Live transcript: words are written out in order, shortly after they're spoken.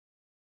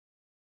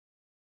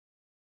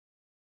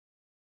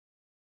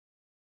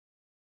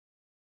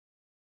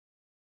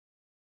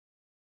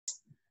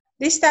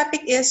This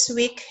topic is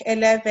week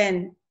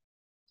 11.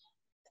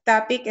 The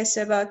topic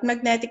is about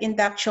magnetic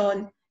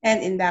induction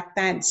and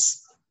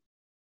inductance.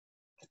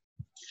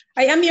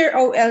 I am your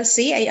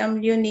OLC. I am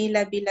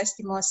Leonila B.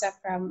 Lastimosa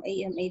from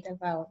AMA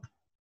Davao.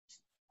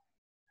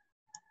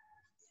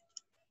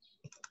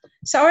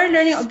 So our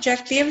learning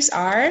objectives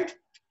are,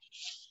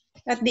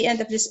 at the end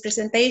of this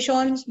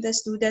presentation, the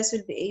students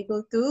will be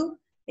able to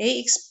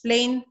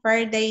explain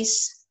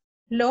Faraday's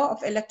law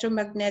of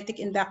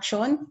electromagnetic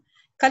induction,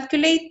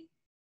 calculate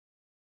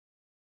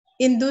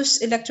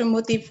induced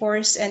electromotive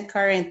force and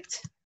current.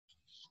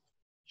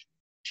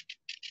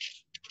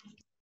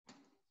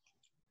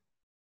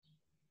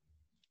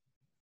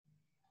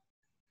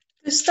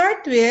 To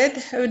start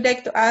with, I would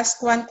like to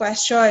ask one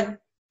question.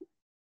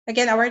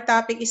 Again, our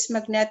topic is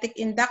magnetic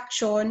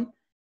induction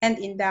and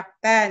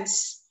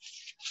inductance.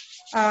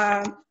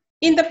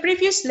 In the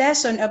previous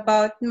lesson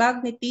about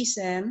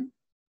magnetism,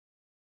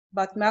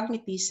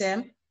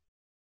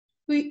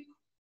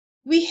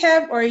 we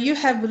have, or you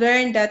have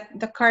learned that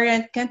the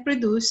current can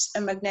produce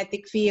a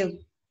magnetic field.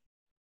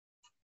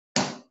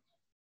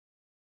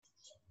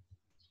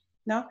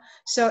 No?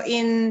 So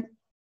in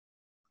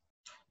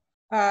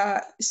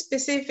a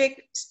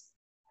specific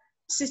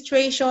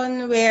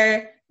situation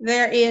where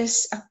there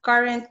is a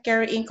current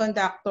carrying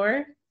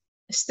conductor,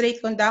 a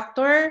straight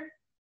conductor,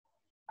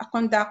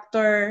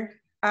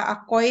 a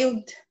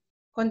coiled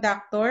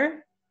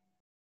conductor.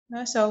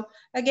 No? So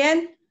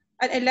again,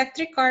 an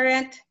electric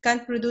current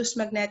can produce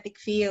magnetic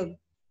field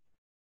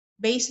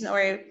based on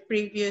our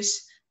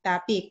previous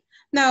topic.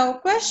 Now,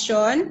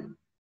 question,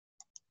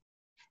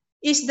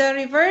 is the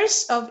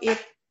reverse of it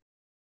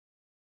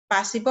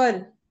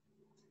possible?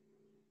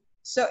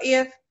 So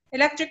if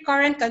electric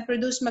current can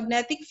produce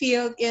magnetic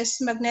field,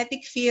 is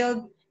magnetic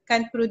field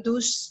can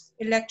produce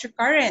electric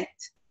current?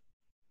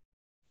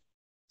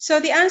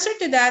 So the answer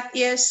to that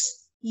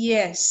is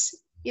yes,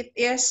 it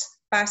is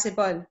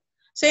possible.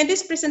 So in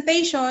this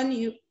presentation,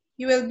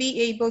 you will be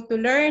able to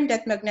learn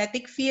that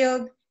magnetic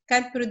field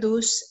can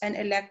produce an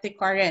electric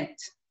current.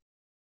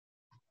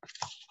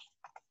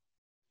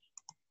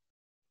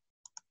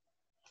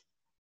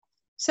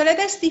 So let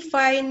us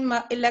define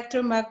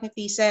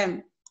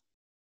electromagnetism.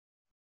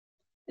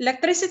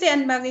 Electricity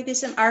and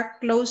magnetism are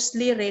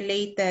closely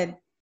related.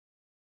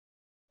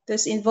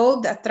 This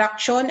involve the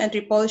attraction and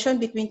repulsion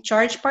between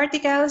charged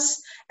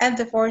particles and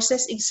the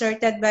forces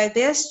exerted by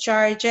these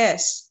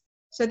charges.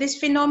 So these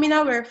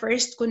phenomena were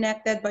first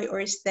connected by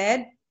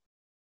Ørsted,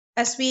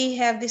 as we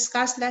have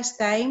discussed last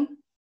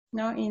time,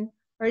 in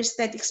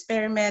Ørsted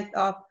experiment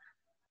of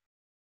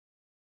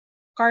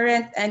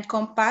current and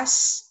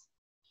compass.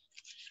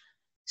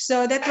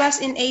 So that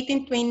was in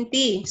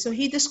 1820. So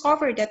he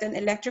discovered that an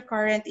electric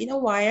current in a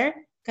wire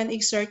can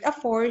exert a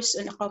force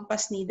on a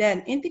compass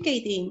needle,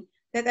 indicating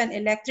that an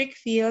electric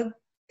field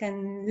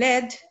can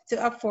lead to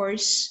a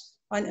force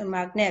on a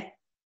magnet.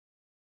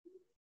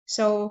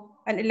 So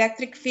an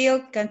electric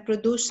field can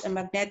produce a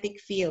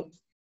magnetic field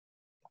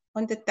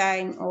on the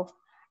time of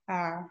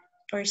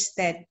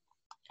Ørsted.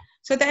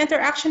 So the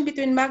interaction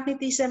between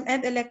magnetism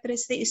and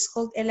electricity is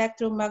called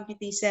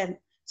electromagnetism.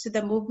 So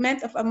the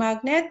movement of a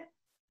magnet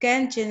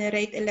can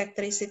generate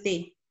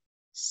electricity.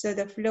 So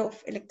the flow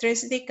of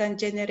electricity can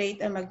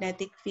generate a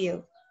magnetic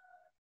field.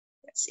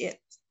 That's it.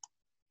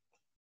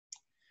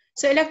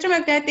 So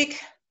electromagnetic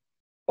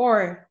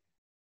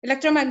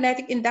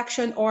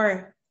induction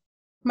or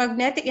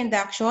magnetic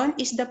induction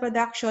is the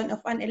production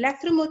of an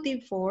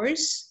electromotive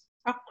force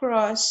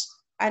across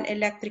an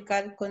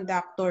electrical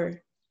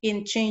conductor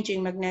in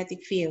changing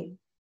magnetic field.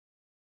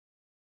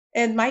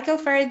 And Michael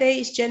Faraday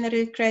is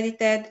generally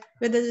credited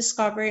with the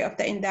discovery of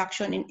the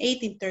induction in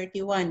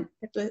 1831.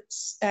 It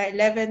was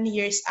 11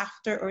 years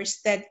after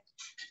Ørsted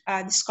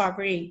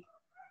discovery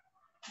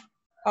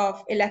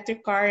of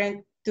electric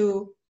current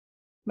to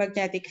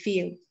magnetic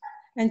field.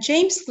 And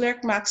James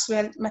Clerk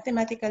Maxwell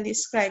mathematically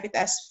described it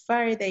as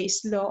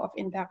Faraday's law of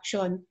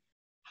induction.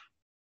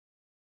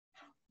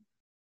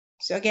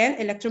 So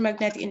again,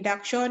 electromagnetic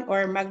induction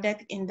or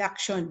magnetic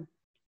induction.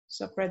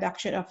 So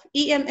production of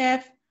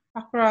EMF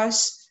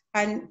across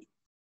an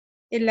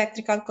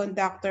electrical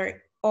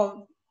conductor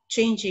of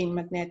changing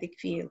magnetic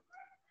field.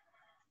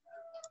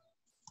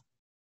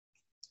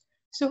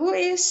 So who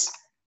is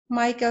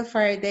Michael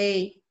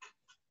Faraday?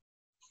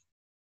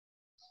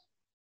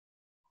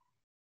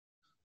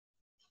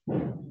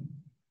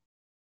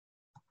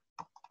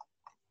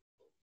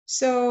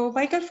 So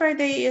Michael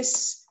Faraday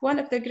is one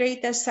of the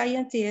greatest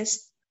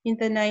scientists in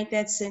the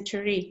 19th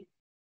century.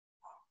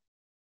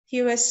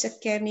 He was a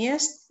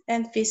chemist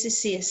and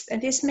physicist,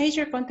 and his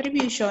major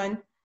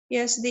contribution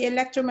is the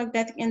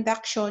electromagnetic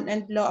induction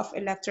and law of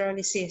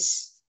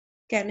electrolysis,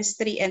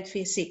 chemistry and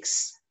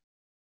physics.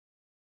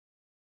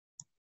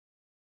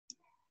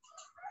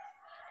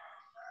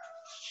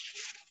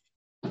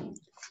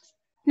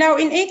 Now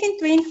in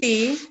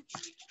 1820,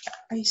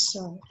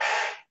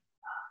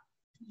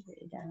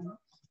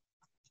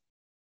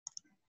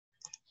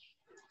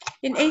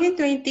 In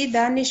 1820,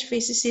 Danish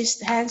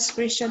physicist Hans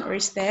Christian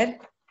Ørsted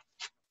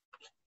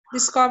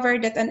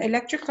discovered that an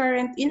electric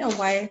current in a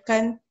wire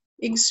can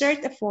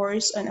exert a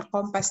force on a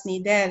compass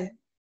needle.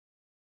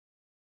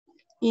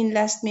 In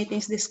last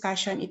meeting's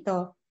discussion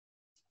ito.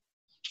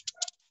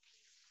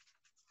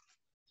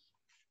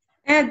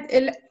 And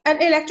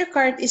an electric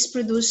current is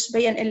produced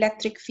by an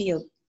electric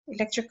field.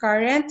 Electric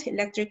current,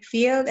 electric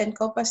field, and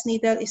compass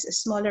needle is a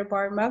smaller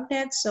bar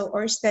magnet. So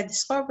Ørsted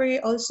discovery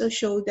also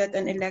showed that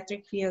an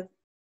electric field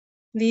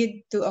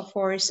lead to a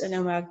force on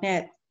a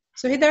magnet.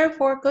 So he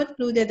therefore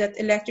concluded that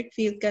electric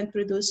field can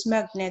produce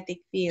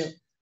magnetic field.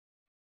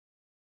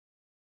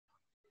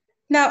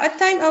 Now, at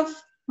time of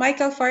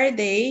Michael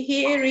Faraday,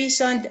 he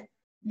reasoned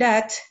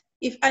that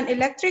if an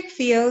electric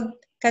field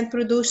can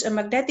produce a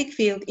magnetic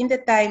field in the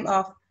time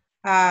of,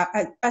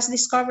 as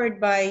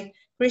discovered by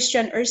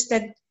Christian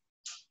Ørsted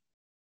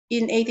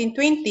in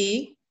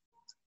 1820,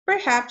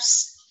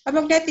 perhaps a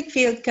magnetic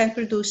field can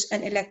produce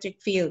an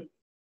electric field.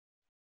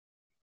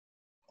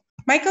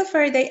 Michael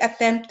Faraday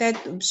attempted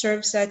to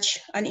observe such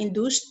an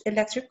induced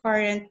electric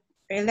current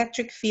or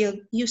electric field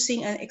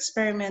using an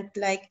experiment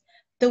like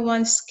the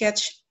one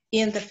sketched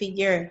in the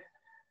figure.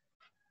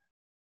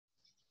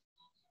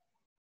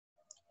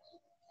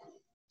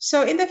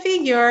 So in the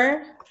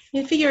figure,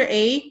 in figure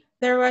A,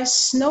 there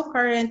was no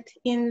current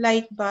in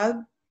light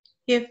bulb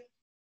if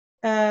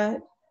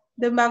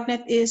the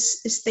magnet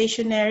is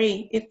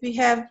stationary. If we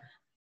have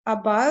a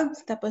bulb,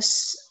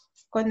 tapos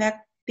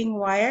connecting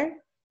wire,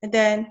 and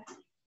then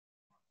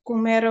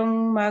kung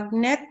merong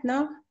magnet,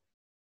 no?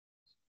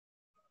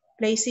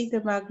 Placing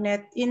the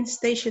magnet in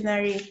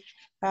stationary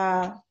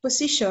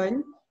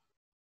position,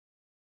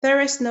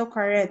 there is no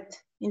current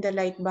in the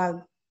light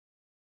bulb.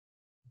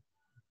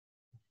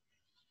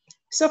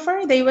 So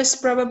Faraday was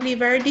probably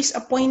very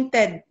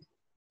disappointed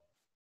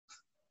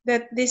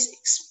that this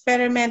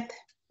experiment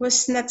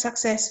was not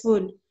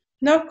successful.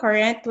 No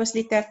current was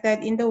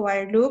detected in the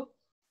wire loop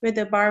where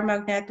the bar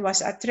magnet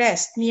was at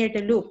rest near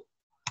the loop.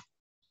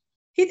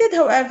 He did,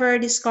 however,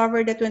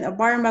 discover that when a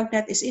bar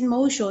magnet is in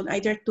motion,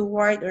 either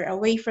toward or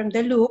away from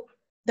the loop,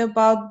 the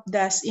bulb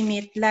does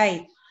emit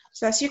light.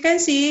 So as you can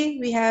see,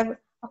 we have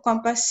a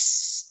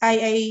compass,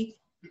 a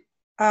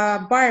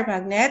bar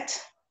magnet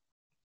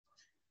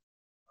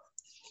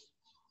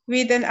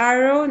with an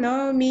arrow,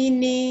 no,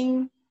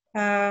 meaning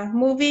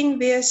moving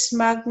this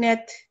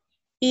magnet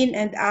in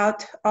and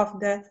out of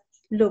the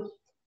loop,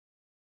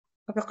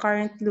 of the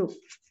current loop.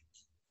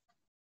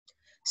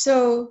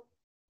 So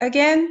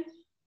again,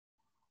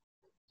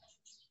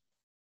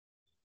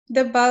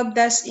 the bulb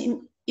does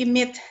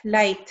emit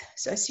light.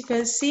 So as you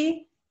can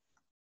see,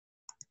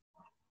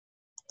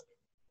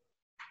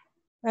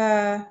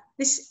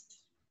 this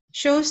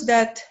shows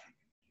that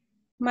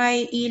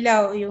may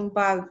ilaw yung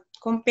bulb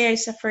compared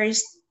sa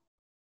first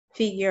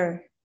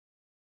figure.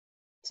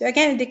 So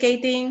again,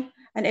 indicating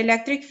an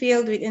electric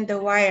field within the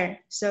wire.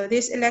 So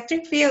this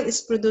electric field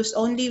is produced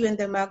only when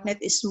the magnet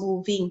is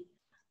moving.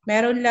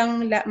 Meron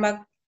lang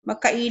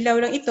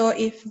magkailaw lang ito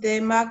if the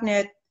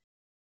magnet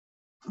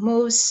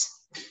moves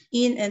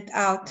in and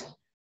out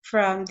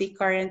from the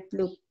current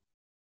loop.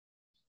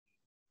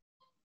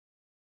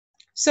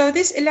 So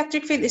this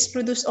electric field is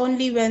produced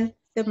only when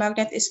the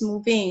magnet is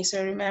moving.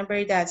 So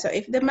remember that. So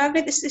if the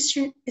magnet is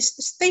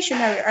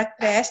stationary or at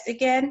rest,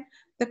 again,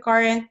 the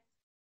current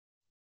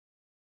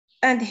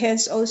and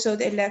hence also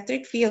the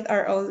electric field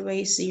are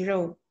always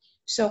zero.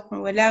 So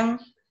kung walang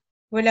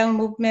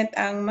movement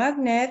ang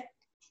magnet,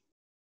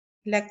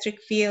 electric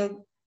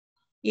field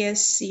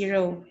is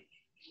zero.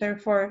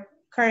 Therefore,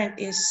 current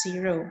is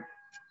zero.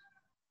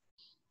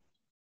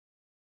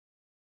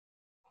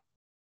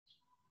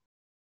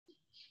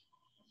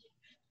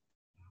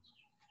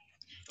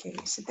 Okay,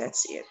 so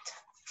that's it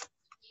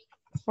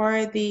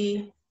for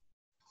the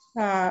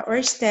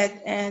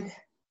Ørsted and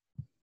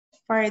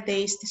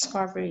Faraday's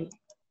discovery.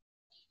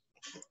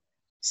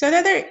 So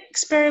another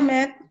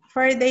experiment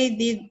Faraday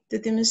did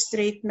to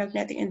demonstrate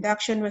magnetic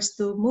induction was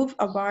to move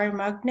a bar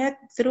magnet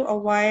through a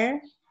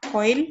wire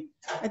coil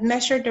and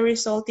measure the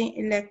resulting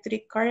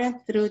electric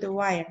current through the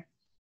wire.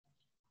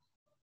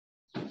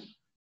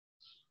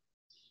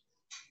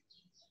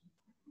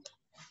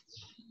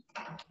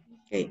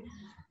 Okay,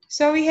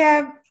 so we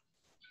have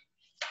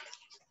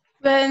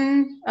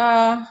when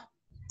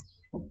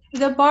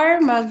the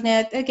bar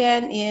magnet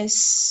again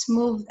is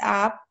moved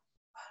up,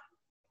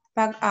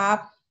 back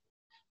up,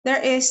 there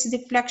is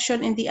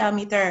deflection in the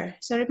ammeter.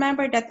 So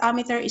remember that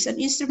ammeter is an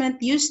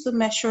instrument used to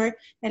measure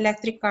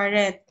electric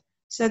current.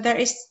 So there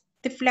is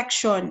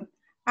deflection.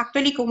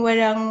 Actually, kung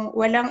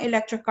walang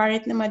electric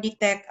current na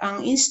ma-detect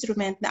ang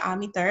instrument na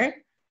ammeter,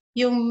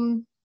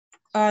 yung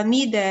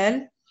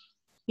needle,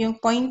 yung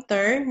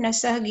pointer,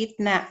 nasa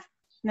gitna.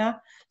 No?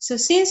 So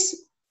since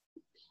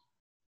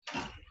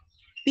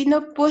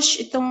pino-push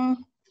itong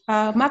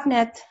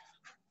magnet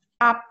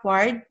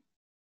upward,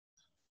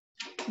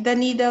 the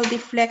needle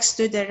deflects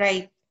to the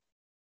right.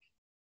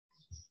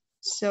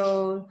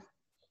 So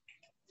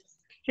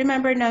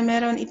remember na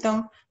meron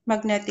itong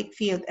magnetic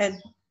field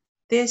and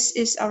this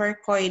is our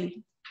coil,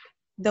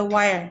 the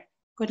wire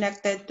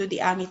connected to the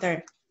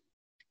ammeter.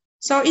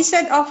 So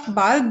instead of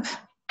bulb,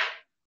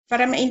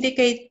 para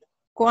ma-indicate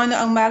kung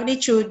ano ang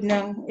magnitude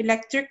ng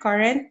electric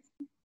current,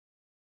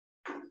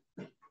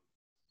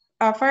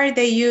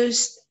 Faraday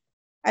used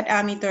an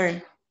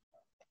ammeter.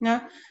 No?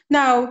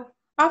 Now,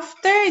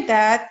 after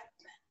that,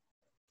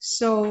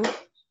 so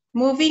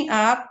moving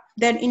up,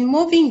 then in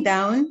moving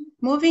down,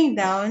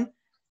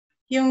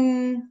 yung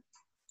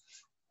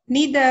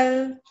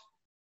needle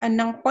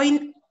ng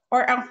point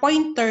or ang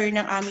pointer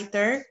ng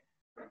ammeter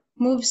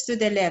moves to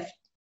the left.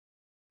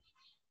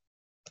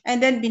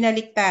 And then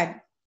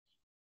binaliktad.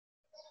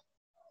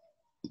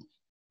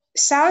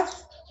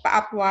 South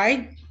pa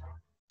upward.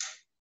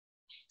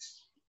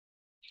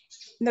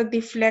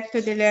 Nag-deflect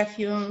to the left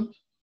yung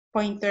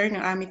pointer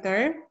ng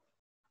ammeter.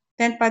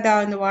 Then pa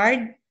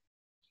downward.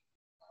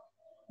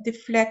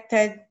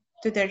 Deflected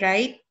to the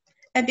right.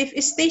 And if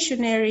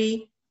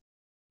stationary,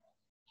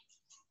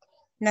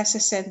 nasa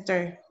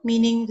center,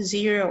 meaning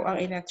zero ang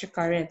electric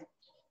current.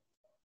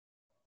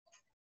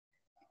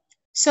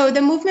 So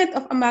the movement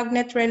of a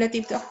magnet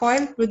relative to a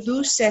coil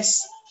produces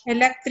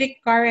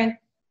electric current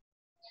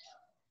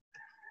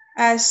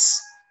as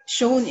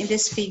shown in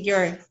this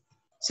figure.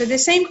 So the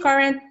same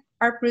current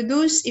are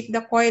produced if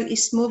the coil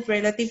is moved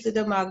relative to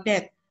the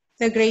magnet.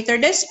 The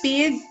greater the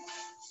speed,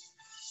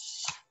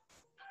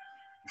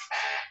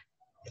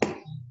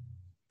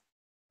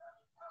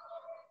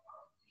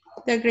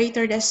 the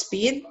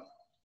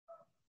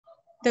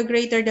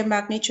greater the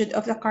magnitude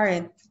of the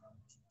current.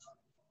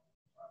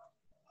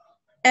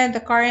 And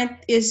the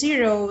current is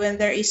zero when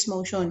there is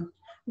motion.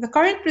 The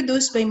current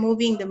produced by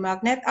moving the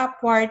magnet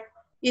upward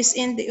is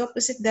in the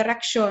opposite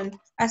direction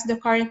as the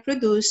current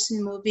produced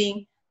in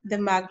moving the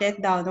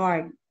magnet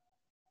downward.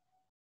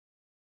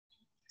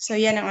 So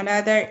yan ang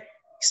another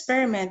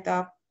experiment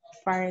of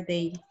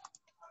Faraday.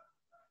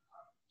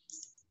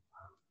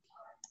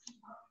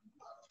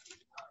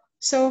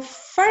 So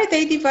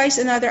Faraday devised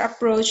another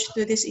approach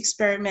to this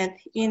experiment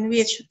in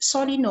which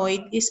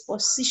solenoid is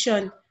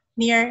positioned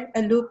near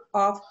a loop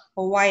of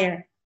a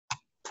wire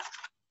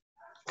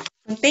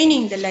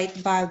containing the light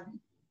bulb.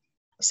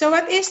 So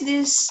what is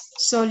this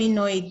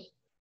solenoid?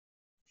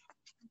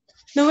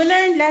 Now we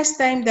learned last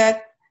time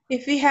that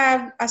if we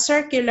have a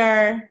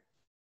circular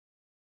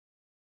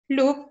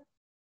loop,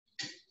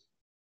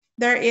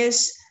 there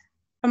is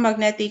a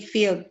magnetic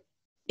field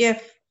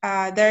if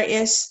there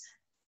is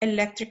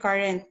electric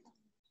current.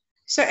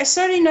 So a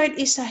solenoid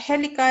is a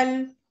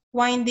helical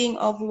winding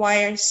of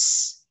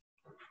wires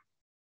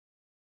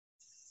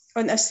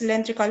on a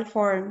cylindrical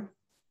form,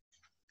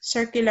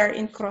 circular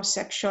in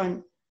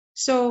cross-section.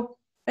 So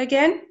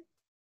again,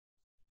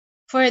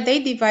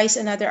 Faraday devised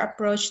another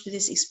approach to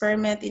this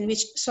experiment in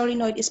which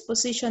solenoid is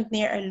positioned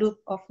near a loop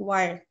of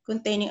wire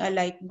containing a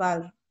light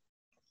bulb.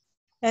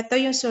 Ito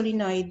yung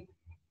solenoid.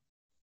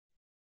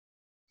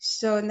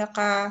 So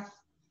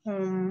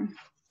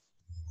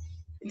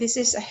this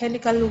is a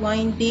helical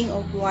winding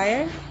of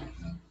wire.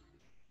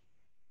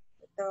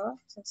 Ito.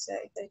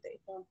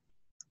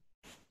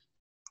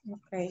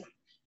 Okay.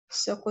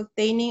 So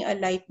containing a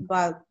light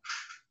bulb.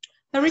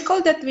 Now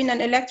recall that when an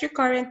electric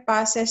current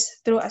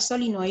passes through a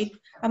solenoid,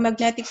 a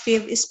magnetic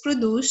field is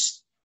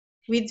produced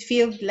with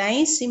field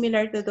lines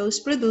similar to those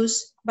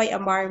produced by a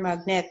bar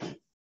magnet.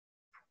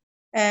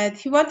 And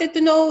he wanted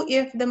to know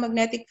if the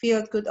magnetic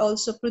field could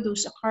also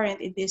produce a current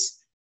in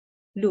this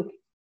loop.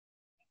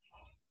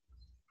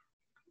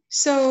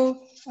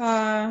 So,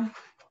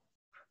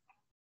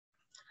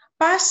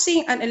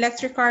 passing an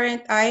electric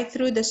current I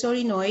through the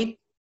solenoid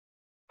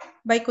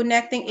by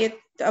connecting it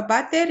to a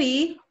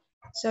battery.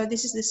 So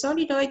this is the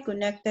solenoid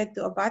connected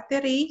to a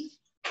battery.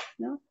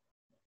 No?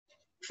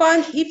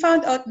 He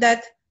found out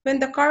that when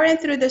the current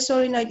through the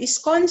solenoid is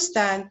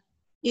constant,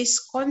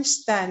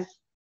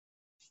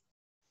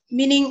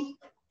 meaning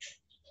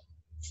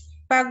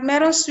pag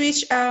merong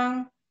switch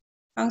ang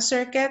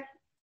circuit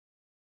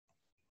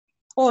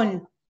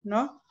on,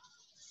 no?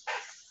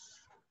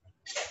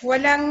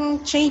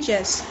 Walang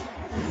changes.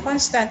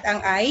 Constant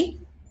ang I.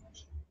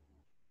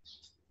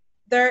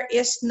 There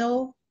is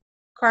no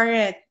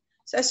current.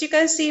 So as you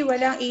can see,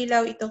 walang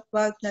ilaw itong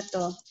bulb na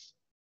to.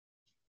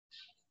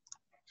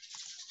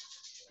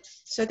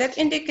 So that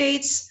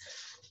indicates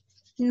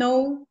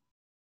no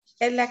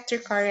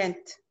electric current,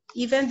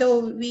 even though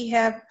we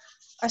have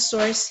a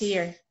source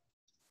here.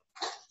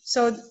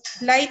 So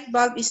light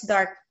bulb is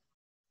dark.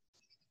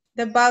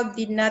 The bulb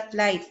did not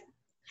light.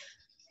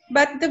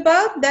 But the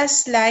bulb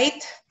does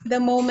light the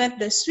moment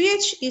the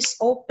switch is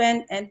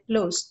open and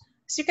closed.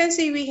 As you can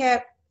see,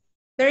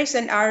 there is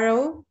an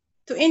arrow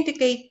to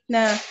indicate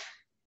na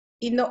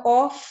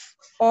off,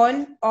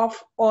 on,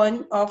 off,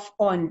 on, off,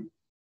 on.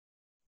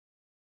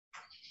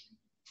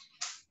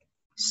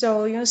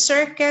 So yung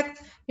circuit,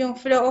 yung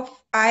flow of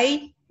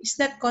I is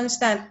not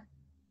constant.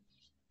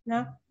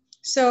 No?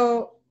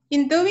 So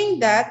in doing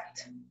that,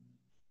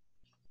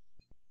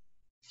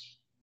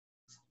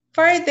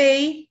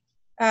 Faraday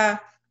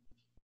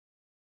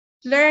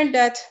learned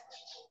that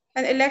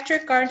an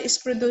electric current is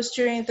produced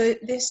during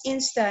this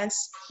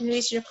instance in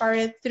which the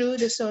current through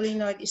the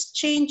solenoid is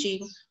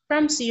changing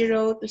from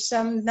zero to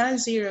some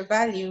non-zero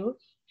value.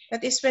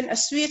 That is when a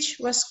switch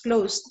was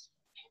closed,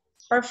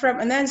 or from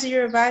a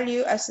non-zero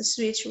value as the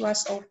switch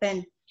was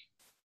opened.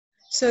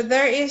 So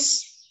there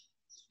is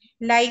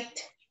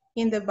light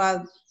in the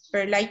bulb,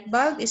 or light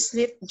bulb is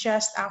lit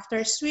just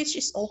after switch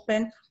is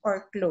open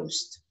or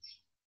closed.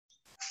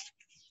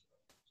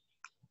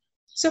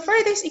 So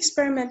Faraday's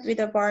experiment with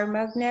the bar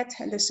magnet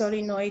and the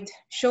solenoid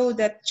showed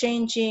that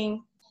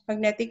changing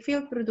magnetic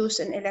field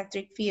produces an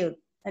electric field,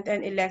 and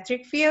an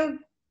electric field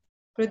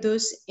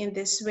produced in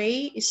this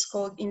way is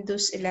called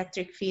induced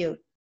electric field.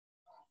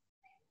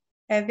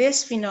 And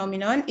this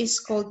phenomenon is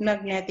called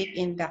magnetic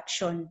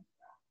induction.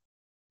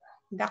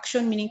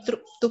 Induction meaning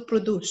to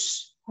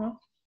produce. No?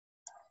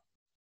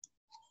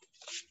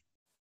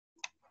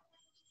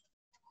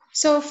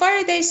 So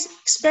Faraday's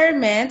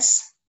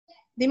experiments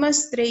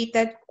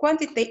demonstrated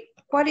qualitatively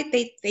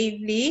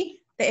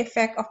the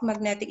effect of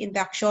magnetic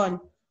induction.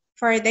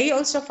 Faraday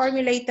also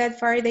formulated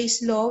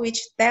Faraday's law,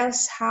 which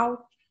tells how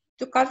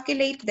to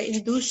calculate the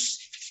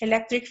induced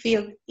electric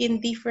field in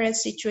different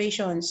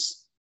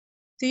situations.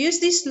 To use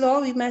this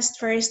law, we must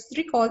first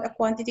recall a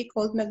quantity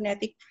called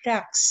magnetic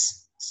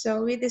flux.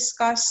 So we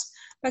discussed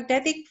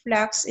magnetic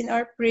flux in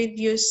our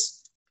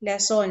previous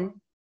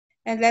lesson.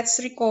 And let's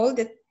recall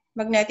that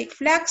magnetic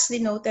flux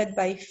denoted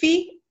by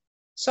phi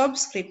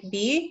subscript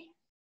B,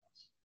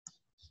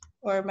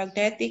 or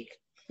magnetic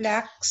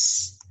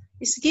flux,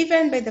 is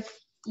given by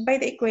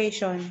the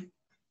equation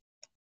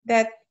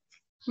that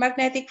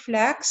magnetic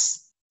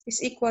flux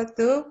is equal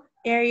to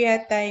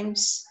area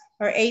times,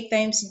 or A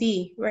times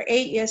B, where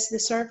A is the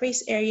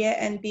surface area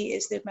and B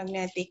is the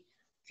magnetic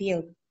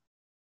field.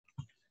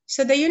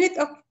 So the unit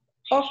of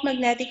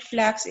magnetic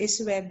flux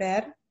is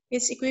Weber.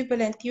 Its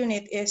equivalent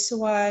unit is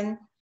 1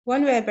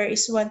 Weber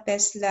is 1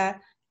 Tesla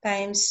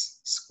times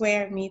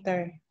square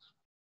meter.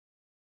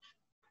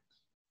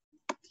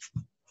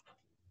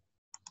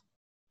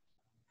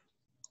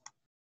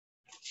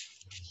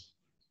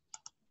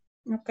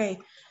 Okay,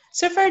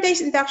 so Faraday's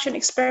induction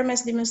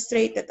experiments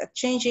demonstrate that a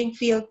changing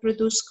field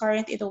produces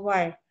current in a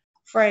wire.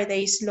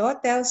 Faraday's law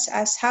tells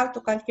us how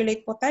to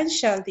calculate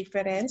potential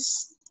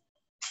difference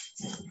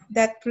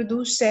that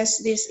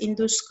produces this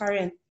induced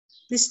current.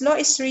 This law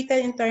is written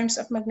in terms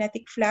of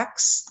magnetic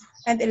flux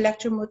and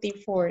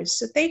electromotive force.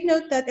 So take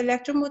note that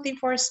electromotive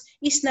force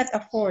is not a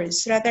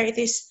force, rather it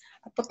is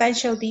a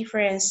potential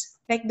difference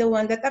like the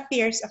one that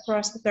appears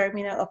across the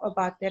terminal of a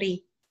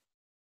battery.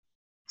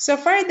 So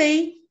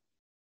Faraday's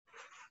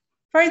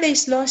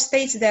law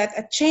states that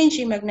a change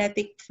in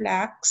magnetic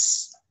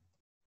flux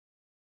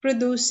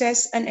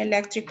produces an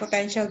electric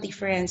potential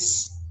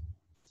difference,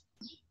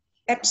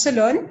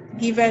 epsilon,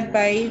 given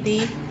by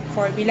the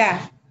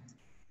formula.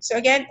 So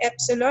again,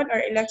 epsilon,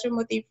 or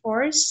electromotive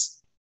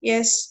force,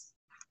 is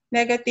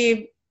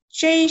negative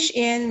change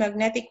in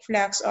magnetic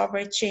flux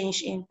over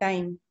change in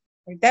time,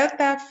 or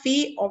delta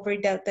phi over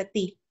delta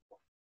t.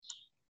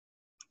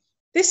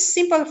 This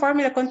simple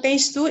formula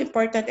contains two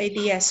important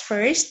ideas.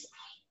 First,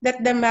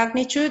 that the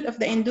magnitude of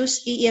the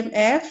induced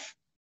EMF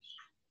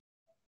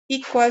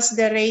equals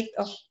the rate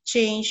of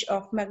change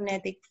of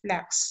magnetic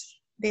flux,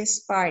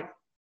 this part.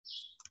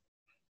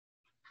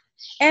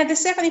 And the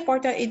second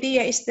important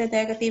idea is the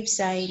negative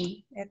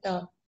sign.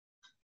 Ito.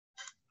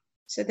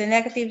 So the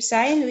negative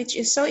sign, which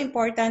is so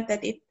important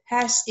that it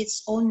has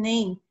its own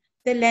name,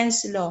 the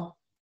Lenz law.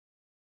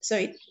 So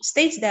it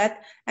states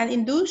that an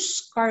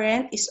induced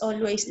current is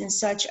always in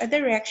such a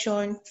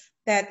direction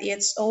that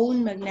its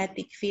own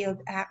magnetic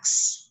field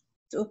acts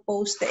to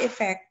oppose the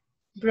effect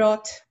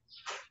brought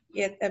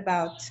it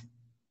about.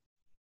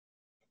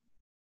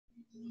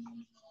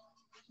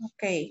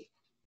 Okay,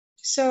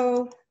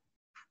 so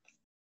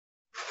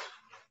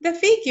the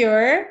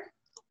figure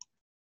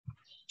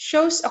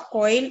shows a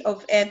coil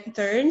of N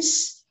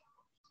turns.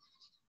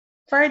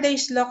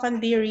 Faraday's law can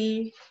be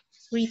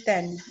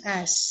rewritten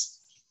as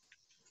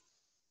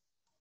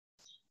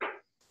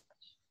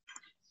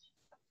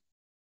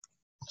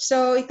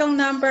so itong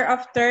number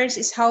of turns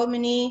is how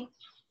many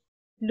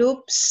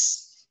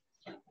loops,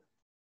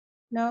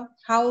 no?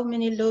 How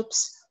many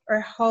loops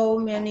or how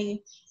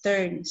many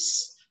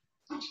turns.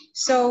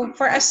 So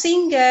for a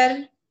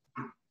single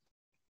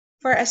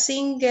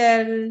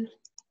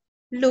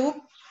loop,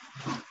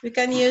 we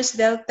can use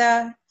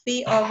delta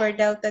phi over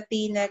delta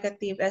t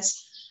negative as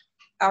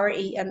our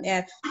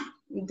EMF,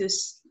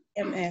 induced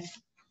EMF.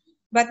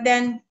 But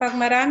then, pag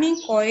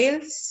maraming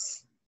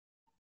coils,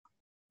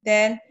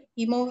 then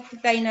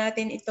i-multiply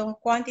natin itong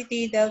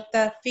quantity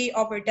delta phi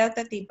over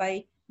delta t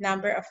by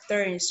number of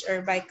turns,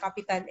 or by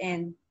capital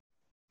N.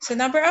 So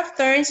number of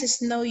turns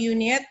is no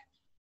unit.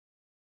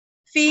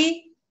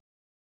 Phi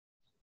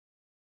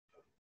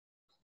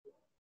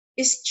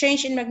is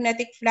change in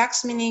magnetic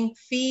flux, meaning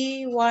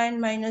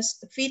phi1 minus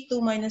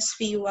phi2 minus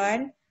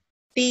phi1,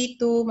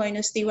 T2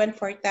 minus T1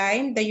 for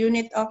time. The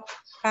unit of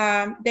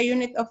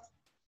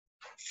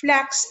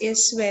flux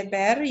is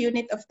Weber.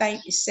 Unit of time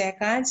is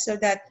seconds. So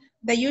that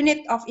the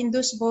unit of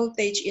induced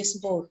voltage is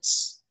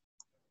volts.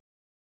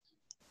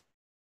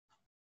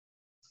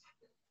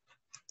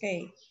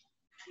 Okay.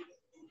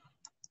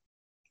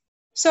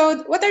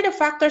 So what are the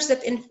factors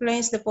that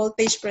influence the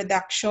voltage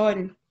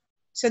production?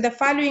 So the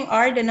following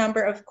are the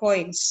number of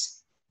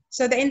coils.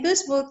 So the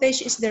induced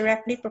voltage is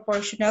directly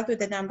proportional to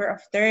the number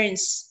of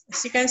turns.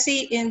 As you can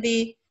see in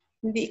the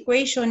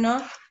equation,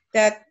 no,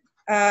 that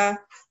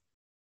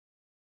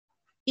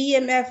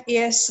EMF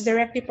is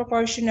directly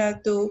proportional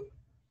to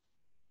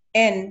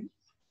N,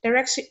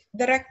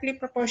 directly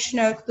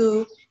proportional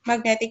to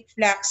magnetic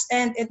flux,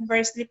 and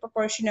inversely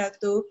proportional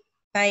to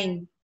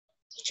time,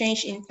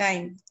 change in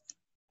time.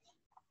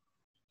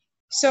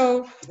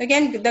 So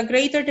again, the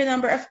greater the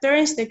number of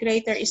turns, the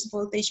greater is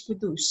voltage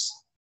produced.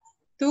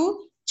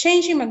 2,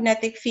 changing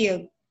magnetic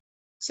field.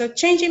 So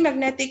changing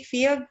magnetic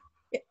field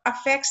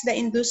affects the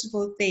induced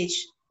voltage.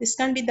 This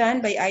can be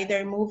done by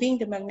either moving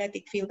the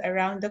magnetic field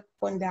around the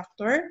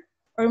conductor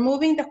or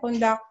moving the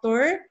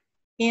conductor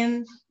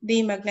in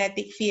the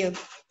magnetic field.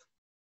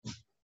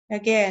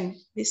 Again,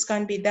 this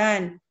can be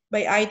done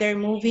by either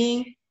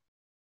moving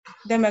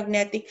the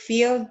magnetic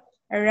field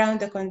around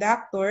the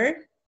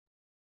conductor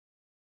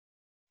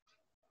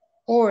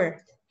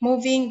or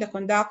moving the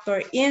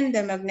conductor in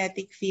the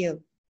magnetic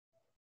field.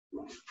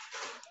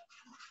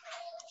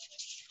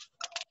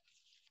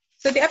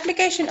 So the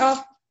application of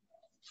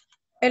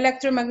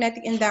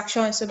electromagnetic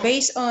induction. So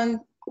based on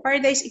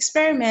Faraday's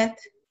experiment,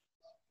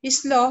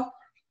 his law,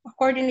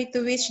 accordingly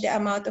to which the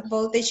amount of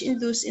voltage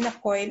induced in a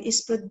coil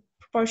is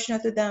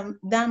proportional to the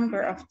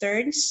number of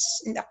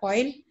turns in the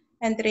coil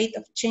and the rate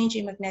of change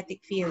in magnetic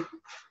field.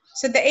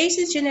 So the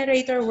AC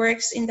generator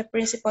works in the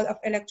principle of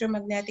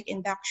electromagnetic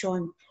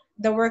induction.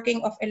 The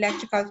working of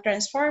electrical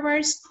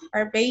transformers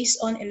are based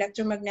on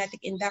electromagnetic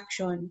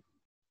induction.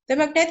 The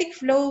magnetic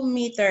flow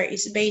meter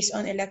is based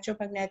on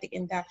electromagnetic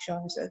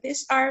induction. So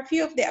these are a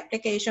few of the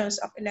applications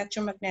of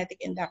electromagnetic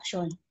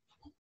induction.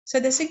 So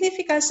the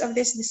significance of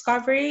this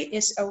discovery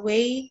is a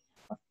way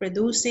of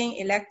producing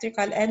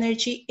electrical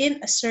energy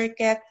in a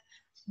circuit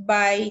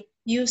by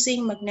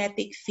using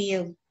magnetic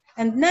field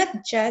and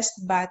not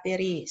just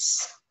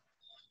batteries.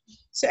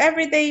 So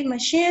everyday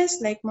machines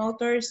like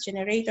motors,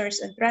 generators,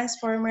 and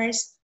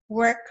transformers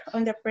work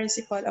on the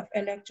principle of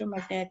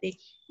electromagnetic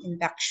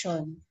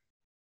induction.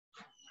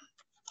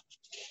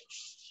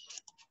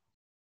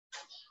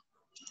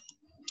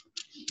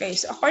 Okay,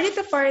 so according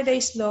to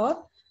Faraday's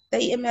law, the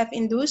EMF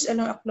induced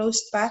along a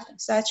closed path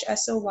such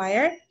as a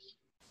wire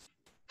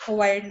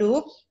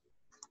loop,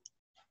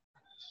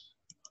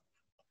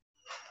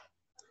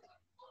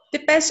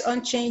 depends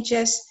on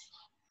changes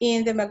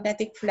in the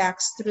magnetic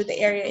flux through the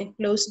area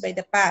enclosed by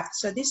the path.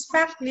 So this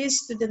fact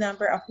leads to the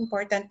number of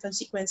important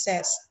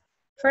consequences.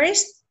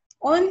 First,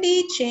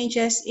 only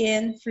changes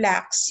in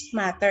flux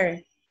matter.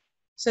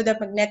 So the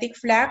magnetic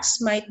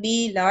flux might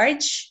be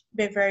large,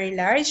 be very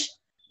large,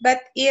 but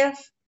if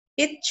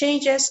it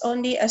changes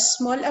only a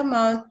small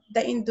amount,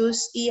 the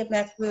induced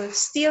EMF will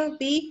still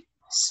be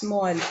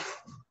small.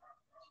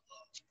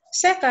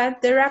 Second,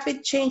 the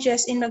rapid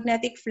changes in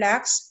magnetic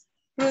flux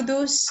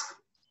produce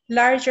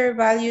larger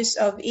values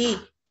of E,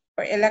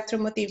 or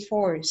electromotive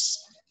force,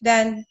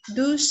 than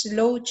do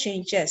slow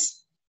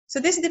changes. So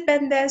this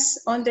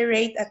depends on the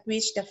rate at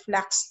which the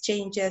flux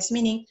changes,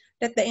 meaning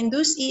that the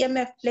induced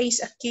EMF plays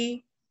a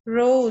key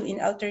role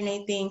in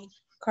alternating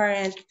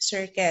current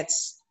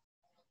circuits.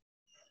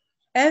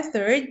 And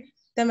third,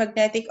 the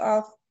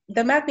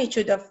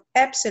magnitude of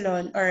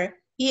epsilon, or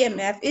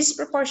EMF, is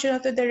proportional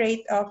to the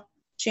rate of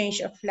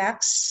change of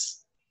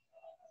flux.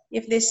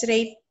 If this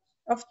rate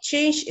of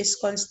change is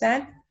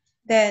constant,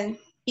 then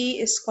E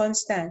is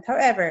constant.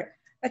 However,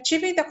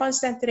 achieving the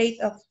constant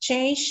rate of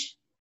change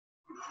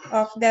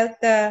of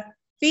delta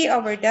V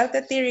over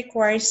delta T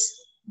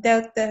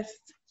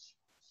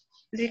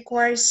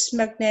requires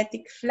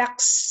magnetic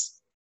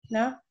flux,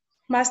 no?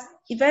 Must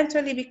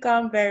eventually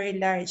become very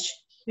large,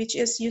 which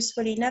is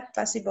usually not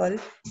possible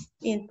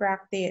in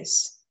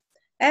practice.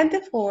 And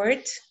the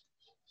fourth,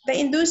 the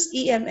induced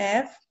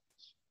EMF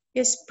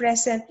is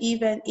present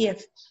even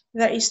if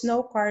there is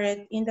no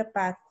current in the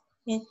path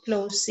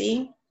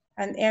enclosing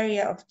an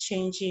area of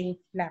changing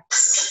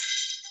flux.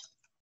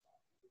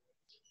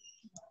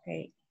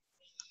 Okay.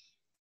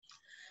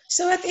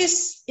 So what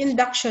is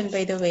induction,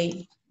 by the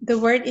way? The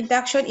word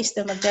induction is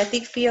the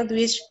magnetic field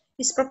which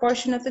is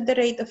proportional to the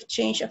rate of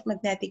change of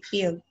magnetic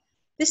field.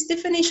 This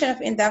definition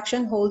of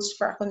induction holds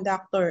for a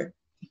conductor.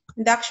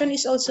 Induction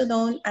is also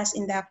known as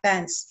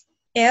inductance.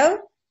 L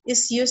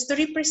is used to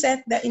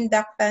represent the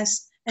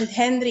inductance and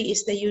Henry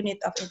is the unit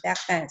of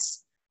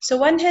inductance. So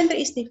 1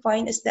 Henry is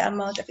defined as the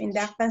amount of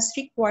inductance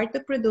required to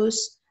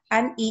produce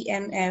an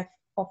EMF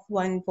of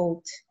 1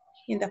 volt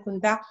in the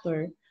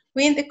conductor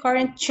when the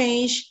current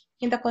change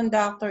in the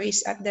conductor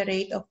is at the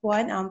rate of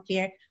 1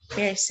 ampere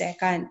per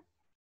second.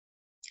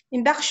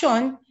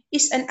 Induction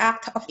is an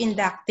act of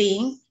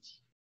inducting,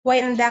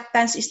 while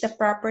inductance is the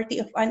property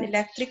of an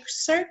electric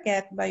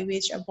circuit by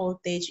which a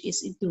voltage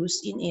is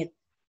induced in it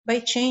by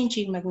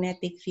changing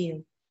magnetic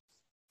field.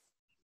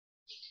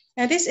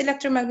 Now, this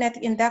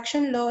electromagnetic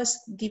induction law is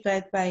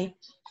given by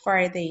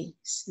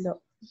Faraday's law.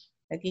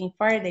 Again,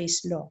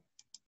 Faraday's law.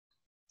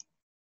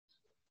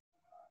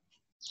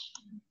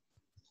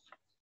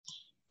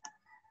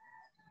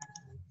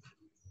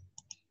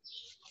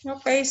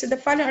 Okay, so the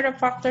following are the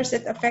factors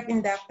that affect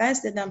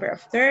inductance: the number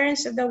of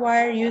turns of the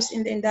wire used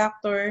in the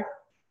inductor,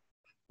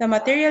 the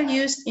material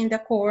used in the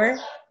core,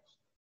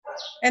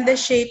 and the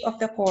shape of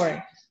the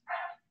core.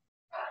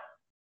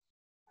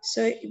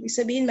 So, ibig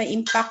sabihin may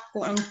impact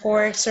kung ang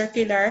core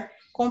circular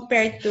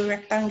compared to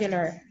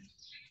rectangular.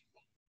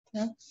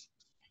 No?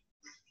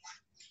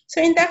 So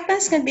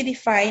inductance can be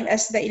defined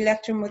as the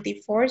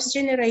electromotive force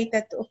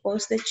generated to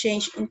oppose the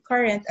change in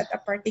current at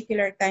a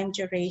particular time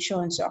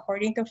duration. So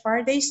according to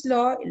Faraday's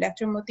law,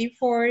 electromotive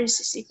force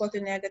is equal to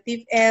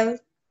negative L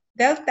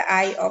delta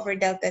I over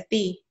delta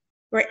T,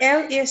 where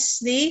L is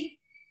the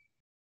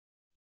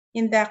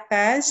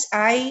inductance,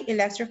 I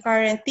electric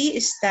current, T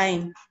is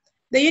time.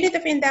 The unit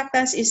of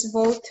inductance is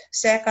volt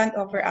second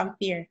over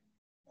ampere,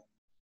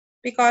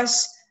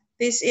 because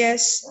this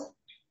is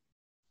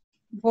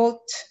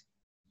volt,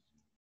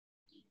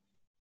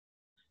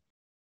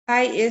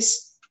 I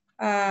is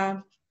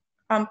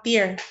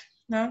ampere,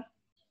 no?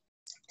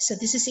 So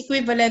this is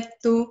equivalent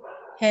to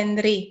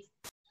Henry.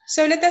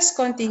 So let us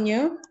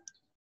continue.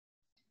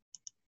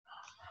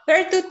 There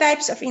are two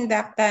types of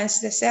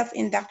inductance: the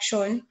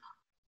self-induction.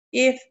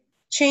 If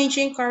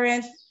changing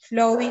current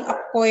flowing a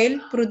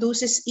coil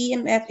produces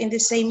EMF in the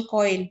same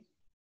coil.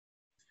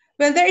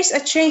 When there is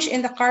a change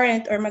in the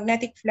current or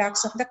magnetic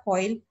flux of the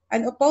coil,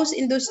 an opposed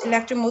induced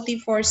electromotive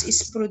force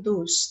is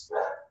produced.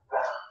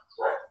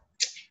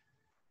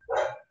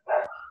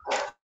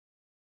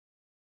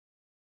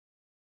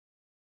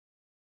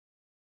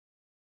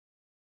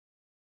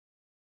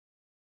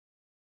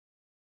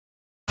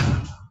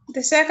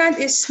 The second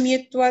is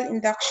mutual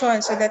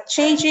induction, so that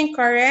changing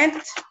current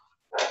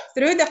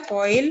through the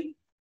coil,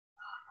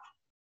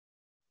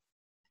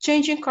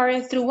 changing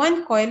current through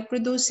one coil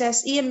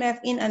produces EMF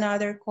in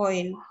another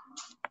coil.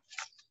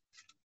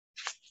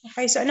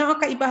 Okay, so ano ang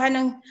kaibahan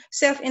ng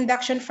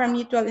self-induction from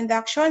mutual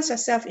induction? Sa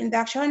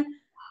self-induction,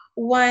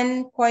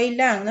 one coil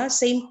lang, no?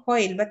 Same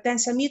coil. But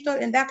then sa mutual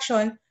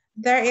induction,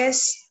 there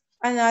is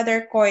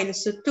another coil.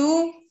 So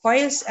two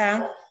coils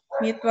ang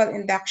mutual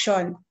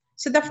induction.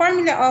 So the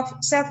formula of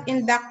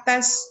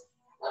self-inductance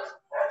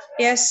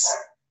is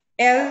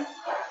L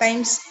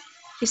times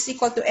is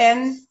equal to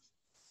N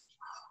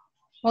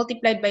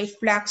multiplied by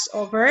flux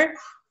over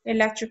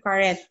electric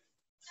current.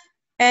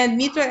 And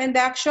mutual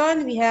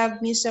induction, we have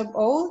mu sub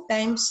O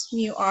times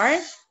mu R.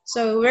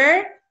 So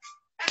where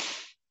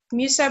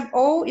mu sub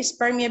O is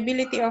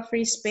permeability of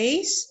free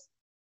space,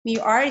 mu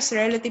R is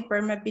relative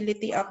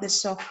permeability of the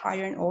soft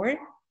iron ore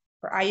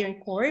or iron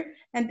core,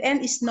 and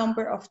N is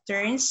number of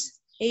turns,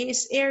 A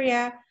is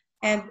area,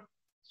 and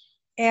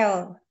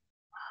L,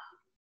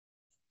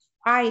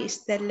 I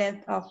is the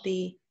length of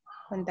the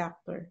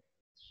conductor.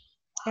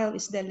 L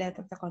is the length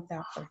of the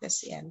conductor,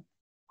 that's L.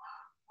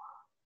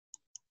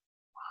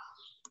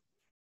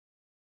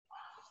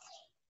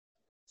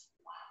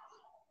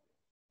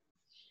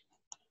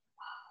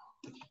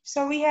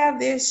 So we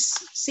have this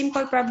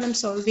simple problem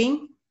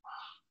solving.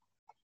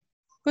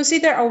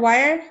 Consider a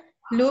wire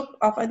loop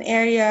of an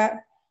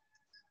area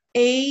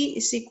A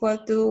is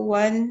equal to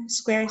 1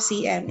 square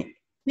cm,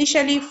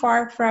 initially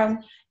far from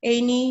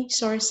any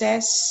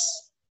sources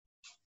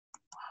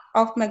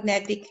of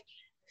magnetic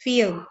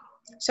field.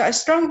 So a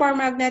strong bar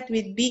magnet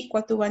with B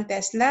equal to 1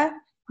 Tesla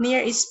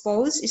near its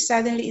poles is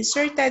suddenly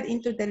inserted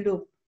into the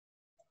loop,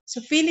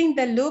 so filling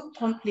the loop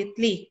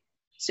completely.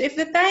 So if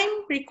the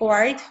time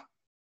required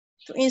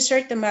to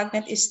insert the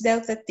magnet is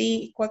delta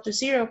T equal to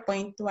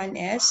 0.1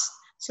 S,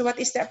 so what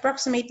is the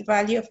approximate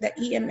value of the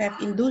EMF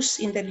induced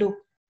in the loop?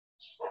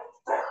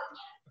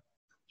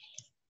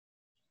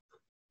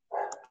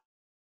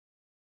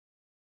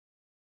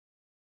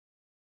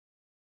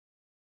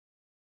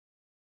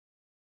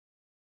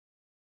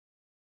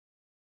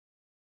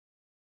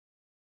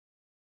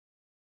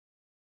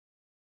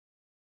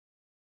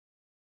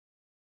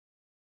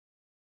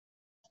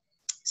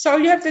 So all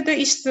you have to do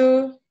is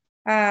to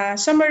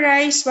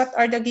summarize what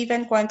are the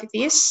given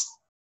quantities,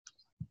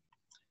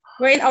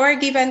 wherein our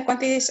given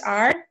quantities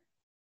are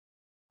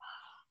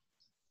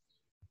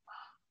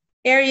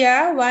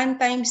area 1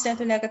 times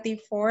 10 to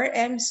negative 4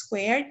 m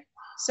squared.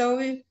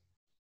 So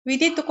we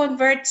need to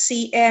convert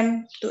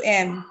cm to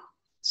m.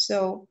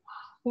 So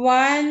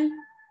 1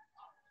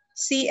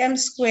 cm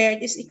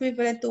squared is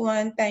equivalent to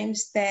 1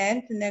 times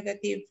 10 to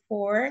negative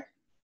 4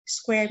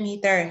 square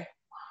meter.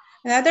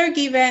 Another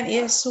given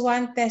is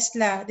 1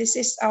 Tesla. This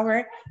is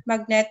our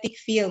magnetic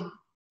field.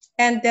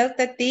 And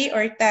delta T,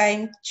 or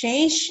time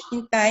change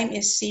in time,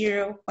 is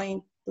 0.1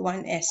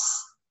 S.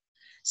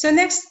 So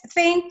next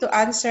thing to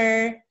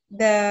answer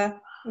the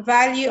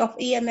value of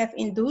EMF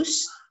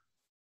induced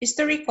is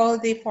to recall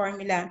the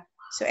formula.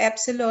 So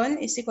epsilon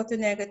is equal to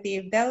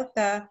negative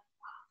delta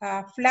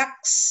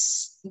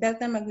flux,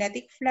 delta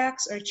magnetic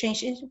flux or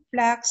change in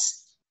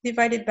flux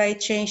divided by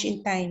change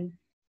in time.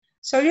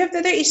 So all you have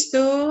to do is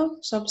to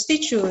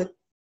substitute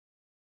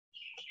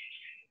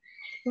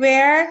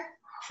where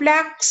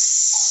flux,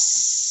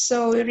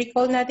 so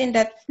recall natin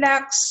that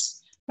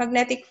flux,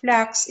 magnetic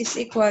flux is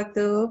equal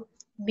to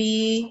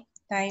B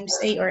times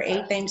A or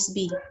A times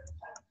B.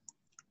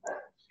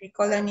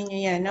 Recall lang ninyo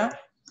yan, no?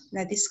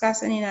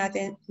 Na-discuss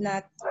natin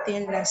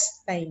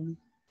last time.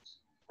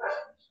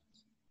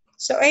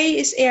 So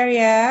A is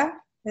area.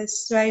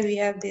 That's why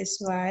we have this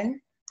one.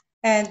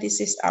 And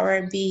this is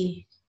our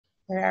B,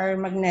 or our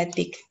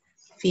magnetic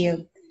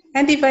field.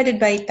 And divided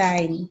by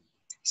time.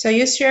 So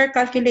use your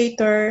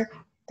calculator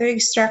to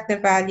extract the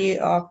value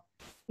of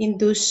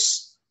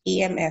induced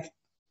EMF.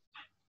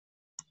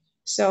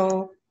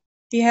 So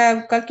we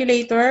have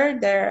calculator,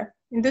 the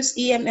induced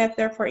EMF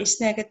therefore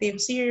is negative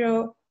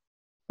 0.001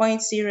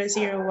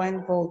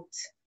 volt.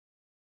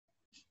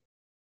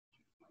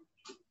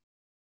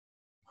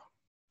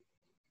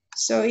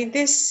 So in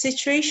this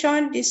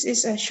situation, this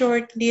is a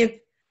short-lived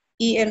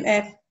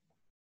EMF,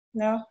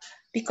 no?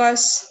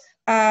 Because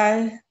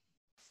a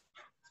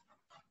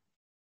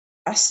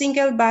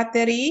single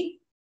battery,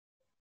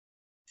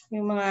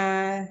 yung mga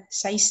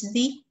size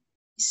D,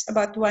 is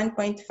about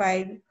 1.5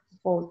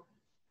 volt.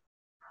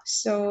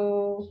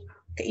 So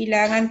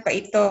kailangan pa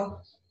ito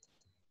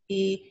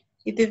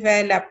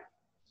i-develop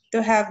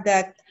to have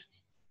that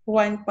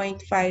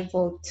 1.5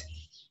 volt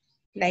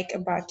like a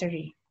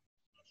battery.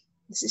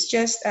 This is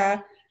just a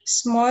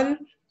small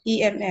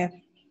EMF.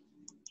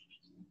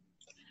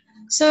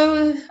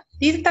 So,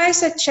 dito tayo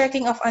sa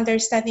checking of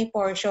understanding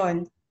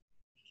portion.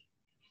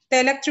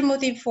 The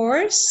electromotive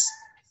force.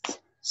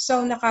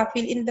 So,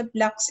 naka-fill in the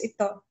blocks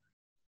ito.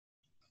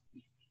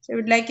 So, I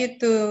would like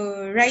you to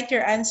write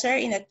your answer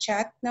in a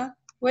chat, no?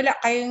 Wala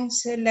kayong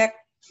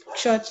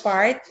selection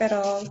part,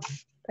 pero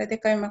pwede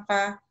kayong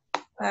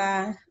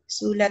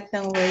sulat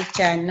ng word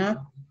dyan,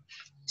 no?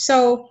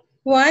 So,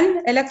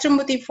 1,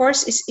 electromotive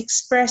force is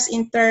expressed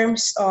in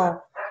terms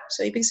of.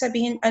 So, ibig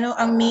sabihin, ano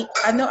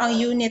ang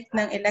unit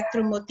ng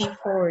electromotive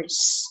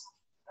force?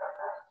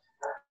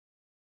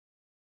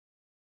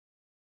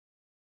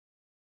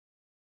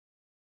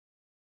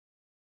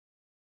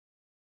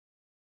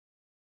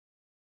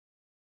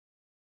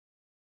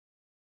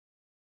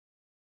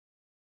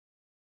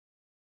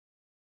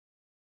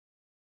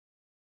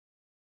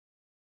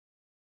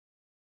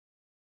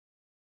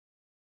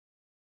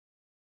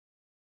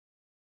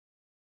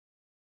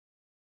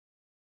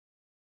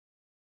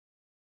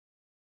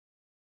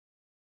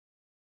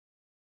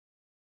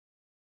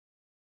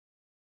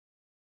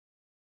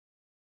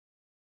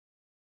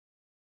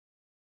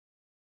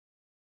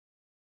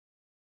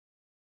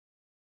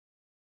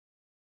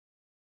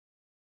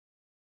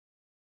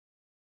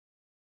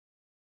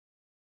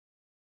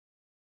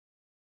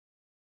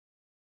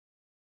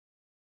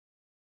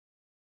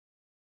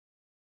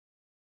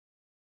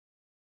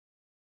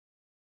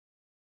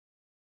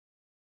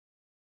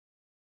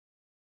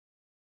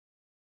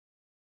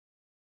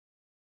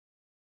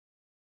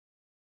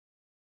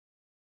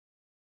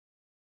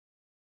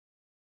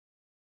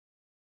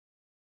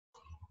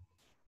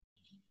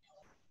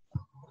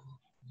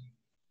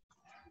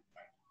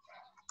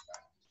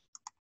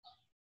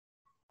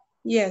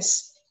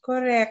 Yes,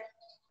 correct.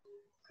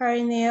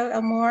 Carnel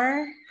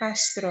Amor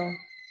Castro.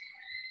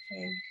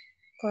 Okay.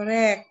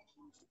 Correct.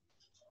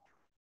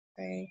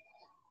 Okay.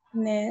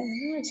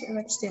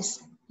 What's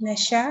this?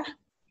 Nesha?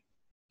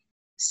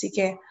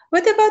 Sige.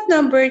 What about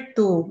number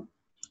 2?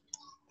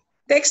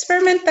 The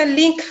experimental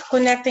link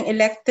connecting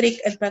electric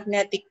and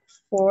magnetic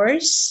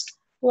force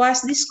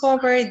was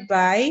discovered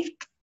by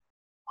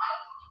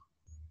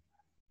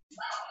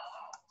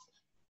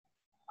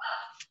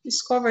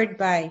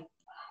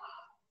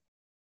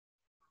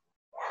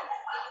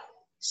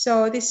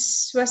So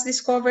this was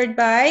discovered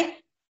by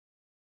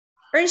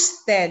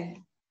Ørsted.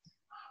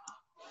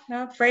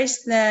 No?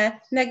 First na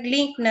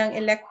nag-link ng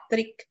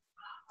electric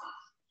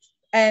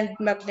and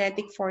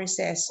magnetic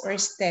forces,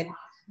 Ørsted.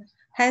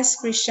 Hans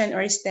Christian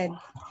Ørsted.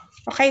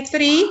 Okay,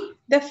 3,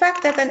 the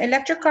fact that an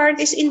electric current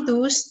is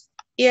induced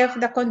if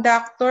the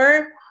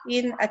conductor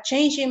in a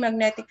changing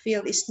magnetic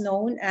field is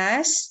known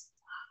as,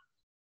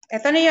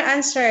 ito na yung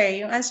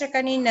answer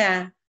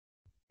kanina.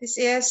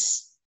 This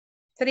is,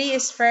 3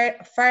 is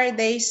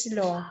Faraday's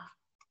law.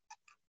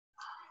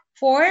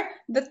 4,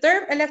 the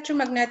term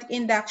electromagnetic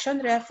induction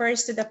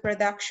refers to the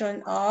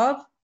production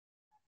of,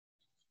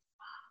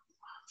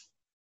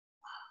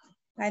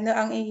 ano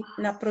ang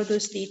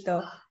na-produce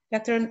dito?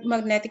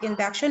 Electromagnetic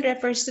induction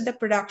refers to the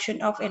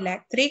production of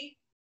electric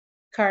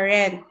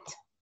current.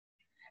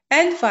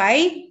 And 5,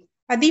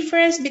 a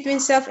difference between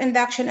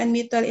self-induction and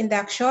mutual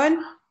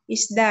induction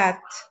is that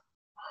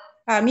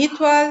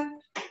mutual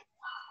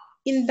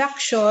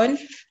induction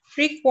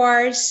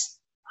requires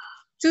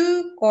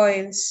 2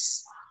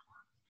 coils.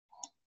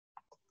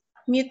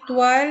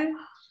 Mutual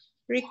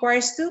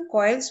requires 2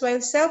 coils,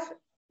 while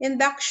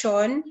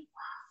self-induction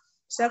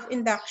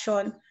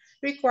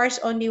requires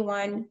only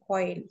 1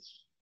 coil.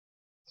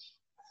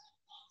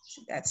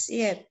 So that's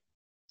it.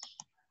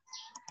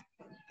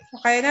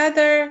 Okay,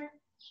 another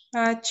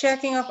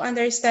checking of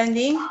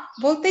understanding.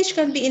 Voltage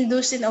can be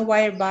induced in a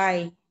wire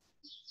by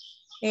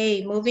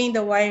A, moving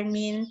the wire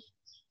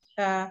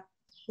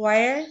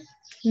wire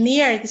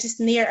near, this is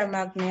near a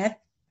magnet,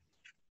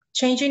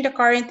 changing the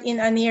current in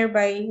a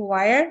nearby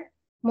wire,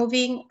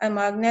 moving a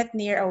magnet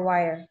near a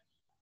wire.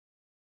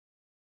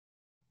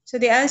 So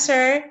the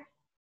answer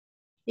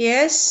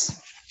is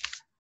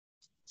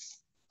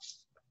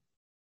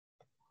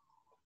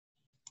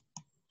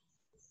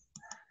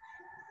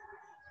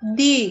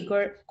D,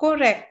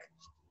 correct.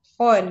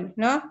 All,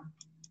 no?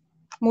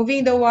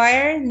 Moving the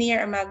wire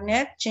near a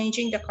magnet,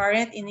 changing the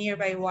current in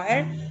nearby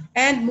wire,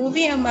 and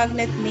moving a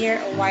magnet near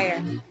a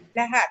wire.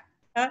 Lahat.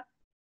 Huh?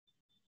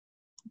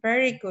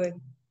 Very good.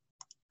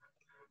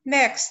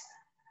 Next.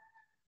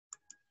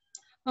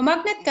 A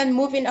magnet can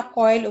move in a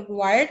coil of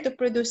wire to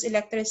produce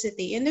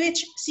electricity. In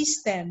which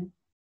system?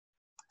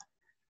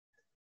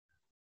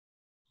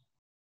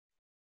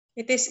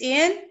 It is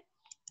in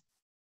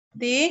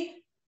the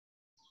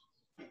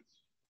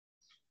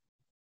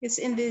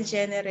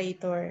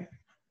generator.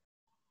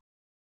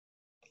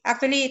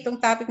 Actually,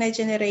 itong topic na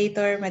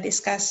generator,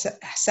 ma-discuss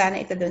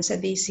sana ito doon sa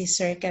DC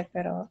circuit,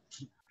 pero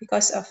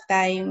because of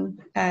time,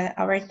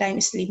 our time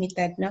is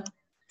limited, no?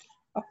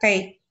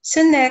 Okay,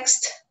 so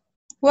next,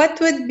 what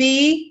would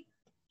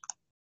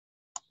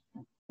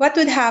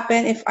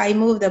happen if I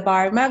move the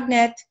bar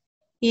magnet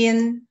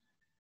in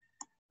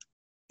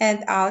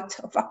and out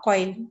of a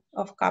coil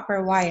of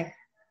copper wire?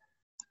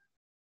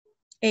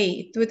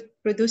 A, it would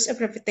produce a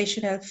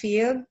gravitational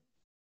field.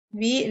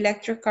 B,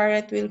 electric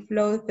current will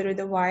flow through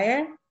the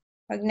wire.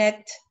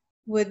 Magnet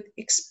would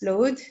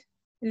explode.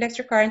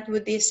 Electric current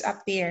would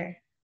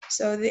disappear.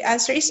 So the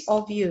answer is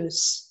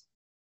obvious.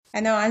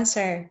 Ano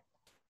answer?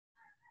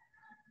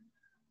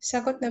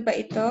 Sagot na ba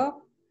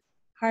ito,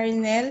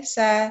 Harnel,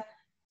 sa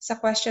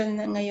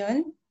question na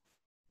ngayon?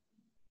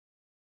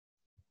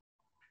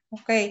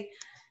 Okay.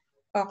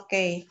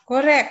 Okay.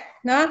 Correct,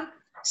 no?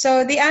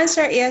 So the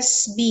answer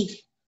is B.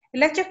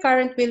 Electric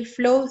current will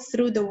flow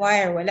through the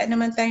wire. Wala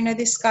naman tayong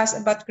na-discuss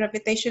about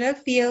gravitational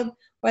field.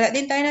 Wala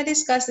din tayo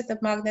na-discuss that the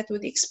magnet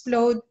would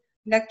explode,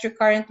 electric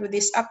current would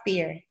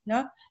disappear,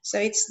 no? So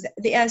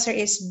the answer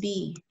is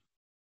B.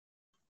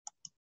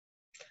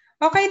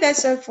 Okay,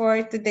 that's all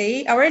for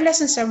today. Our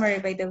lesson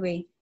summary, by the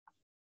way.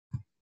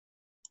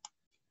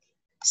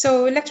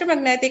 So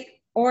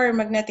electromagnetic or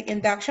magnetic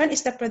induction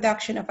is the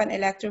production of an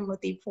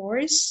electromotive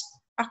force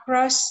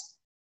across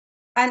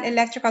an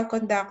electrical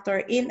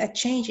conductor in a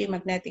changing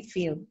magnetic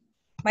field.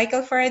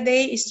 Michael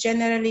Faraday is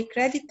generally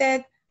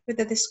credited with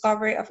the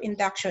discovery of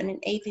induction in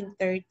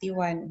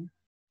 1831.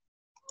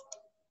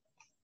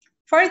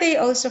 Faraday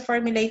also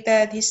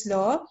formulated his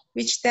law,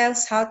 which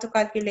tells how to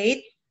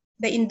calculate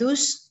the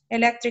induced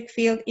electric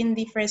field in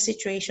different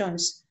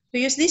situations. To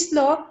use this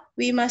law,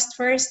 we must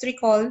first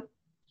recall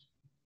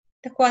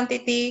the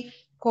quantity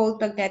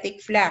called magnetic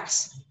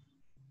flux.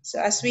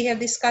 So as we have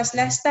discussed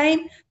last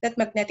time, that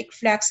magnetic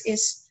flux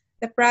is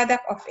the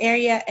product of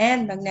area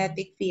and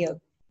magnetic field,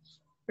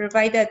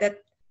 provided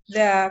that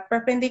the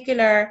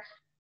perpendicular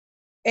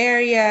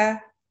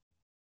area,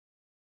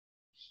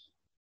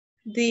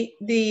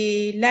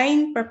 the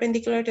line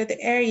perpendicular to the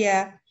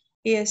area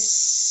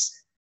is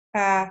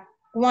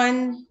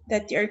one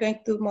that you're going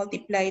to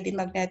multiply the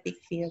magnetic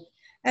field.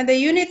 And the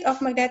unit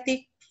of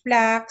magnetic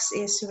flux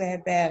is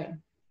Weber.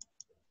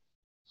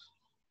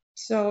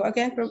 So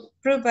again,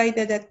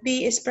 provided that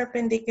B is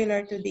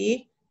perpendicular to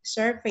the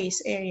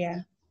surface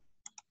area.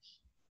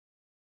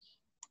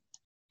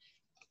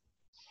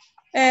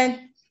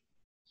 And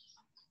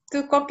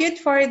to compute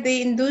for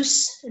the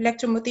induced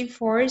electromotive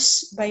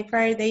force by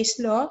Faraday's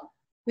law,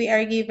 we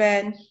are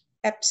given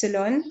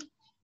epsilon,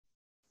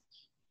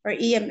 or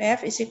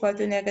EMF, is equal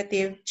to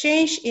negative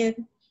change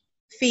in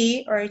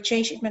phi, or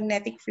change in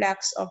magnetic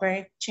flux,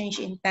 over change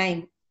in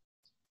time.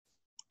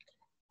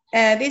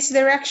 And this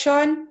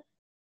direction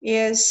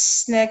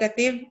is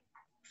negative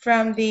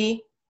from the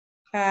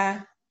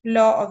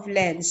law of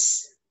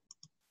Lenz.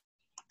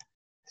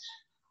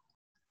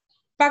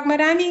 Pag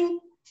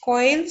maraming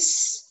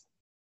coils,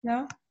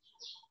 no,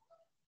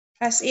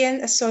 as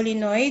in a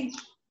solenoid,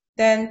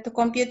 then to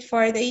compute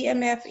for the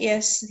EMF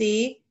is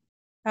the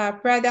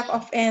product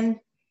of N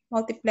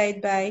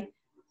multiplied by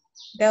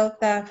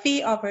delta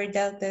phi over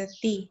delta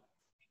T,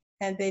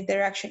 and the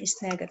direction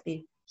is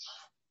negative.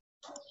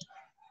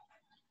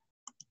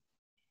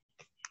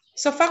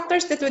 So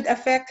factors that would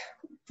affect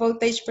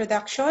voltage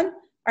production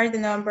are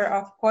the number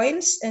of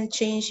coils and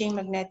changing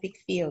magnetic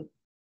field.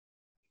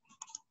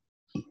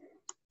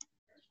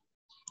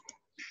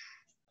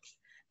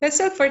 That's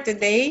all for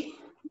today.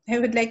 I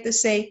would like to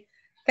say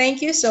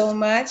thank you so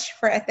much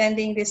for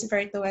attending this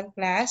virtual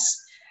class.